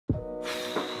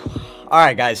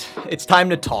Alright guys, it's time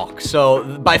to talk.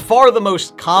 So, by far the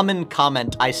most common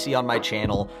comment I see on my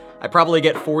channel, I probably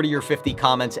get 40 or 50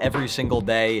 comments every single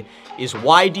day, is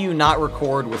why do you not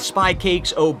record with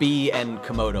Spycakes, OB, and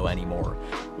Camodo anymore?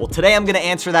 Well, today I'm going to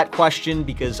answer that question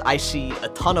because I see a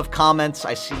ton of comments,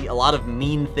 I see a lot of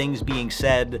mean things being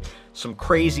said, some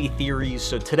crazy theories,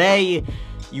 so today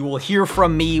you will hear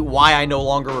from me why I no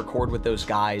longer record with those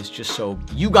guys, just so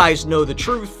you guys know the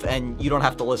truth and you don't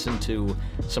have to listen to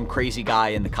some crazy guy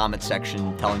in the comment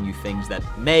section telling you things that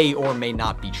may or may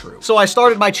not be true. So I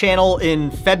started my channel in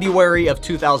February of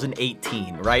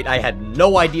 2018, right? I had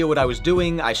no idea what I was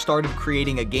doing. I started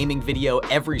creating a gaming video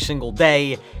every single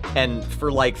day, and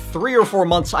for like 3 or 4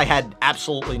 months, I had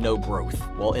absolutely no growth.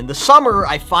 Well, in the summer,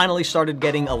 I finally started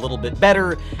getting a little bit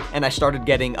better, and I started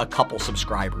getting a couple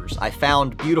subscribers. I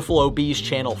found Beautiful OB's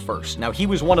channel first. Now, he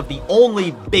was one of the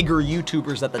only bigger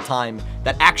YouTubers at the time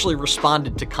that actually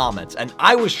responded to comments, and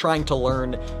I was trying to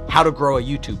learn how to grow a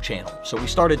YouTube channel. So we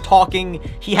started talking.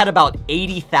 He had about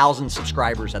 80,000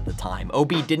 subscribers at the time.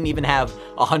 OB didn't even have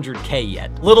 100K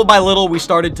yet. Little by little, we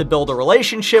started to build a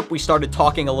relationship. We started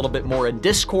talking a little bit more in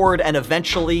Discord, and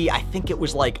eventually, I think it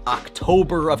was like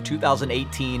October of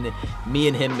 2018, me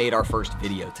and him made our first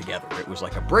video together. It was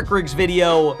like a Brick Rigs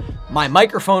video. My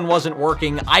microphone wasn't working.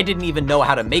 I didn't even know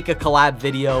how to make a collab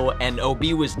video, and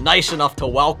OB was nice enough to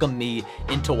welcome me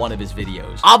into one of his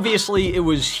videos. Obviously, it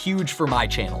was huge for my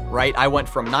channel, right? I went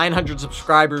from 900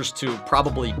 subscribers to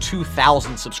probably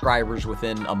 2,000 subscribers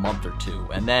within a month or two.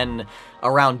 And then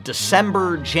around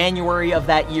December, January of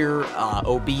that year,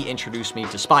 OB introduced me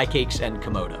to Spycakes and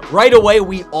Camodo. Right away,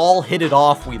 we all hit it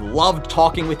off. We loved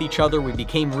talking with each other. We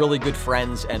became really good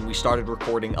friends, and we started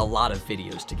recording a lot of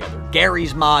videos together.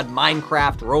 Gary's Mod,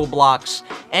 Minecraft, Roblox,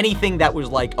 anything that was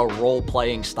like a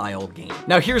role-playing style game.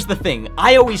 Now, here's the thing.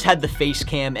 I always had the face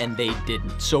cam, and they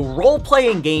didn't. So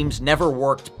role-playing games never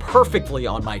worked perfectly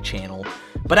on my channel.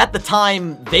 But at the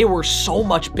time, they were so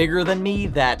much bigger than me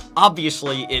that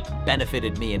obviously it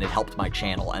benefited me and it helped my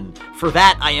channel. And for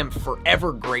that, I am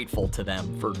forever grateful to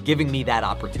them for giving me that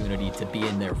opportunity to be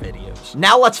in their videos.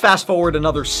 Now let's fast forward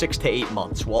another 6 to 8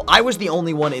 months. Well, I was the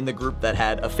only one in the group that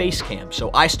had a face cam. So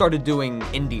I started doing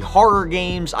indie horror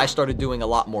games. I started doing a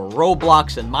lot more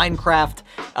Roblox and Minecraft,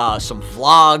 some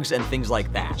vlogs and things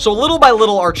like that. So little by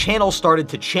little, our channel started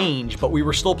to change, but we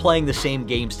were still playing the same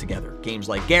games together. Games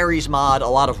like Gary's Mod,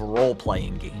 a lot of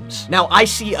role-playing games. Now, I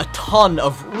see a ton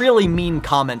of really mean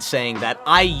comments saying that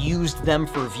I used them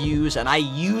for views and I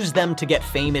used them to get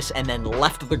famous and then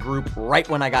left the group right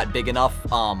when I got big enough.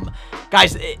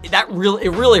 Guys, it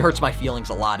really hurts my feelings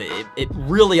a lot. It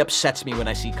really upsets me when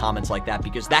I see comments like that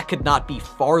because that could not be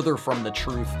farther from the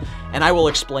truth, and I will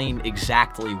explain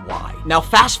exactly why. Now,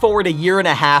 fast forward a year and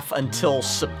a half until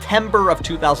September of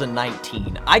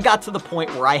 2019. I got to the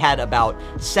point where I had about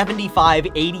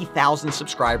 80,000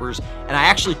 subscribers, and I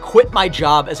actually quit my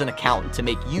job as an accountant to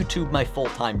make YouTube my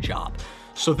full-time job.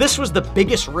 So this was the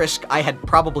biggest risk I had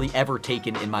probably ever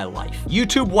taken in my life.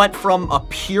 YouTube went from a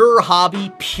pure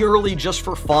hobby, purely just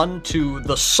for fun, to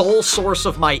the sole source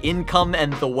of my income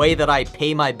and the way that I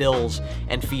pay my bills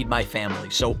and feed my family.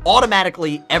 So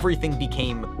automatically, everything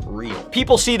became real.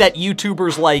 People see that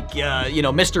YouTubers like,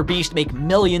 Mr. Beast make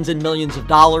millions and millions of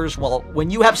dollars. Well, when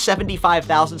you have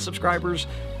 75,000 subscribers,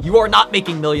 you are not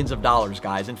making millions of dollars,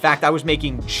 guys. In fact, I was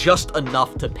making just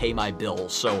enough to pay my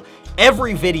bills. So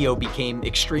every video became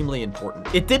extremely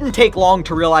important. It didn't take long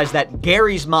to realize that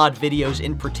Gary's Mod videos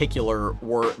in particular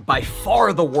were by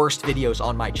far the worst videos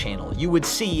on my channel. You would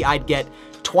see I'd get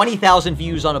 20,000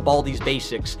 views on a Baldi's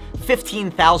Basics,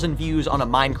 15,000 views on a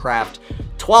Minecraft,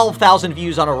 12,000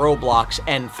 views on a Roblox,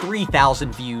 and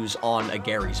 3,000 views on a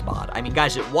Gary's Mod. I mean,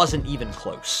 guys, it wasn't even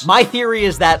close. My theory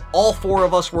is that all 4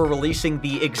 of us were releasing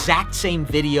the exact same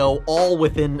video all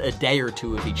within a day or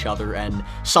 2 of each other, and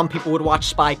some people would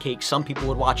watch Spycakes, some people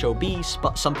would watch OB,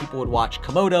 some people would watch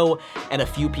Camodo, and a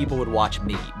few people would watch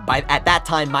me. At that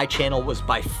time, my channel was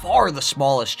by far the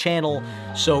smallest channel,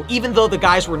 so even though the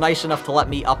guys were nice enough to let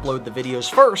me upload the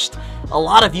videos first, a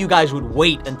lot of you guys would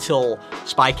wait until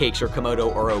Spycakes or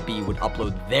Camodo or OB would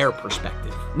upload their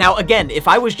perspective. Now, again, if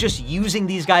I was just using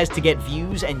these guys to get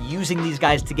views and using these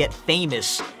guys to get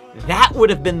famous, that would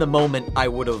have been the moment I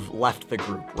would have left the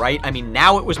group, right? I mean,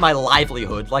 now it was my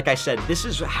livelihood. Like I said, this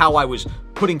is how I was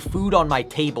putting food on my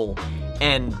table,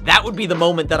 and that would be the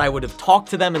moment that I would have talked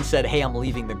to them and said, hey, I'm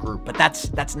leaving the group, but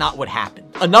that's not what happened.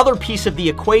 Another piece of the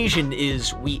equation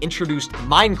is we introduced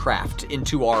Minecraft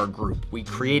into our group. We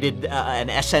created an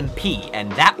SMP,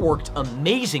 and that worked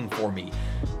amazing for me.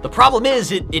 The problem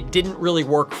is it didn't really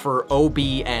work for OB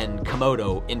and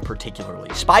Camodo in particularly.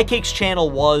 Spycakes' channel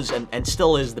was and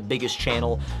still is the biggest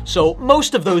channel, so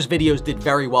most of those videos did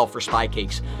very well for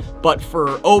Spycakes. But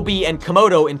for OB and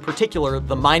Camodo in particular,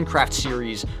 the Minecraft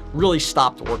series really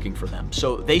stopped working for them.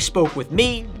 So they spoke with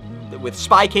me, with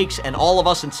Spycakes, and all of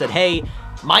us and said, hey,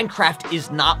 Minecraft is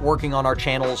not working on our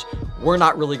channels. We're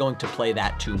not really going to play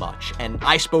that too much. And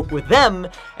I spoke with them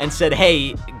and said,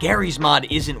 hey, Gary's mod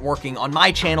isn't working on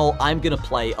my channel. I'm gonna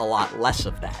play a lot less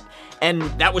of that. And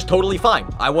that was totally fine.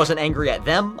 I wasn't angry at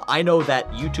them. I know that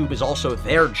YouTube is also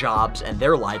their jobs and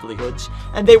their livelihoods,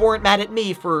 and they weren't mad at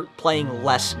me for playing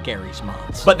less Gary's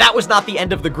mods. But that was not the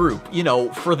end of the group. You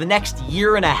know, for the next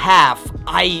year and a half,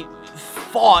 I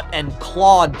fought and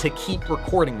clawed to keep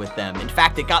recording with them. In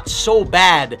fact, it got so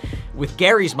bad with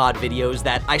Gary's mod videos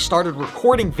that I started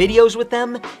recording videos with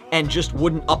them and just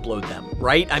wouldn't upload them,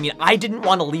 right? I mean, I didn't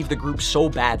want to leave the group so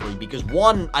badly because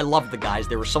one, I loved the guys.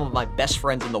 They were some of my best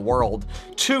friends in the world.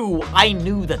 Two, I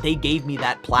knew that they gave me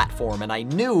that platform and I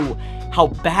knew how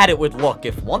bad it would look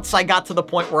if once I got to the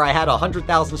point where I had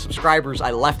 100,000 subscribers,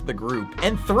 I left the group.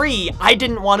 And three, I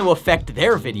didn't want to affect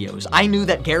their videos. I knew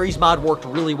that Gary's mod worked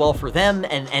really well for them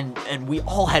and we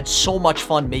all had so much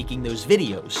fun making those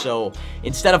videos. So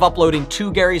instead of uploading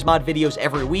 2 Gary's mod videos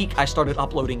every week, I started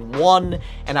uploading 1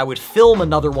 and I would film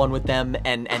another one with them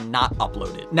and not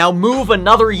upload it. Now move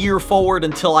another year forward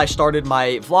until I started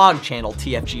my vlog channel,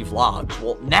 TFG Vlogs.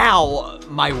 Well, now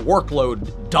my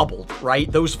workload doubled,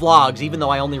 right? Those vlogs, even though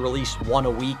I only release 1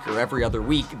 a week or every other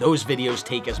week, those videos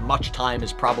take as much time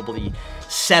as probably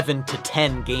 7 to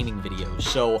 10 gaming videos.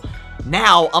 So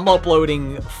now I'm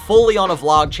uploading fully on a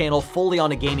vlog channel, fully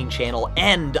on a gaming channel,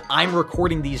 and I'm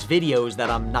recording these videos that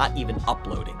I'm not even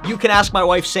uploading. You can ask my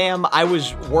wife, Sam. I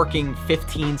was working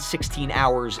 15, 16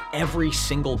 hours every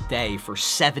single day for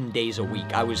 7 days a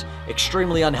week. I was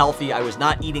extremely unhealthy. I was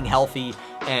not eating healthy,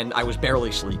 and I was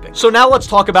barely sleeping. So now let's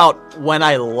talk about when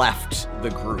I left the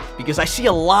group, because I see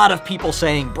a lot of people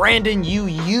saying, Brandon, you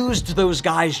used those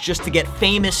guys just to get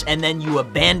famous and then you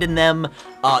abandoned them.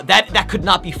 That could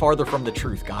not be farther from the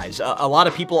truth, guys. A lot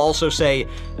of people also say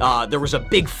there was a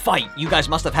big fight. You guys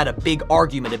must have had a big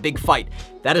argument, a big fight.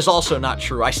 That is also not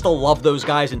true. I still love those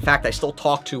guys. In fact, I still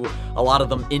talk to a lot of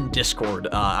them in Discord.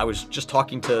 I was just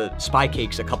talking to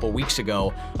Spycakes a couple weeks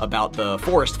ago about the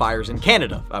forest fires in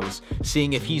Canada. I was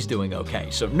seeing if he's doing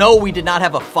okay. So no, we did not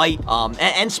have a fight.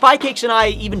 And Spycakes and I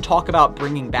even talk about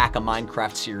bringing back a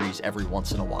Minecraft series every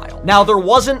once in a while. Now, there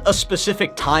wasn't a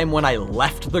specific time when I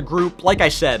left the group. Like I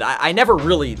said, I never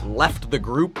really left the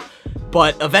group,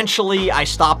 but eventually I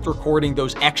stopped recording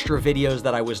those extra videos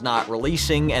that I was not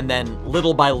releasing, and then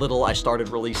little by little I started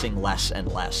releasing less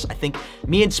and less. I think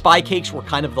me and Spycakes were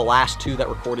kind of the last 2 that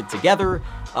recorded together.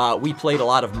 We played a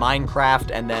lot of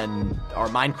Minecraft, and then our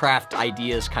Minecraft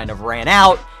ideas kind of ran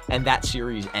out, and that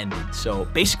series ended. So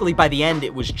basically by the end,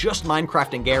 it was just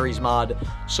Minecraft and Gary's mod.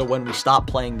 So when we stopped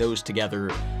playing those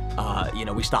together, you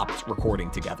know, we stopped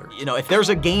recording together. You know, if there's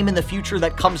a game in the future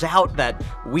that comes out that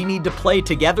we need to play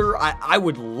together, I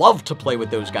would love to play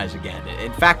with those guys again.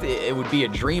 In fact, it would be a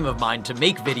dream of mine to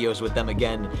make videos with them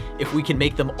again if we can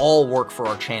make them all work for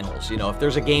our channels. You know, if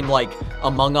there's a game like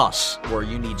Among Us where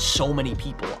you need so many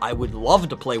people, I would love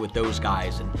to play with those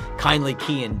guys, and Kindly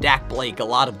Key and Dak Blake, a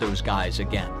lot of those guys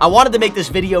again. I wanted to make this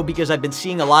video because I've been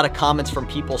seeing a lot of comments from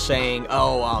people saying,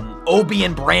 oh, OB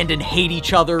and Brandon hate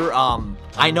each other.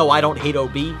 I know I don't hate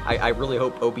OB. I really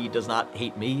hope OB does not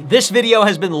hate me. This video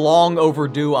has been long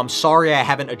overdue. I'm sorry I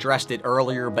haven't addressed it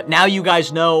earlier, but now you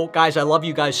guys know. Guys, I love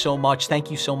you guys so much.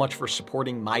 Thank you so much for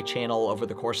supporting my channel over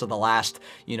the course of the last,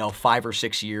 5 or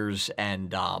 6 years.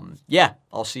 And yeah,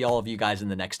 I'll see all of you guys in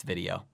the next video.